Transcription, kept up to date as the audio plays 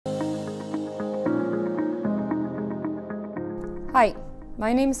Hi,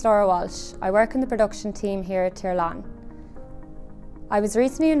 my name is Walshe. I work in the production team here at Tirlán. I was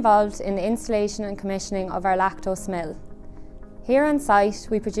recently involved in the installation and commissioning of our lactose mill. Here on site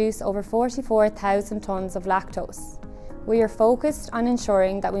we produce over 44,000 tonnes of lactose. We are focused on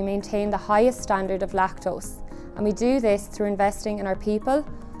ensuring that we maintain the highest standard of lactose, and we do this through investing in our people,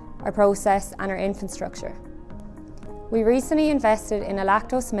 our process and our infrastructure. We recently invested in a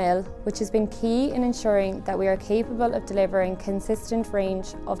lactose mill, which has been key in ensuring that we are capable of delivering consistent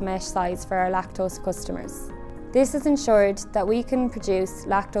range of mesh size for our lactose customers. This has ensured that we can produce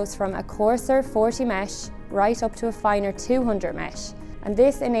lactose from a coarser 40 mesh right up to a finer 200 mesh, and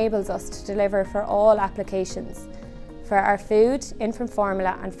this enables us to deliver for all applications for our food, infant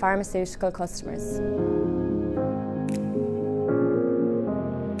formula and pharmaceutical customers.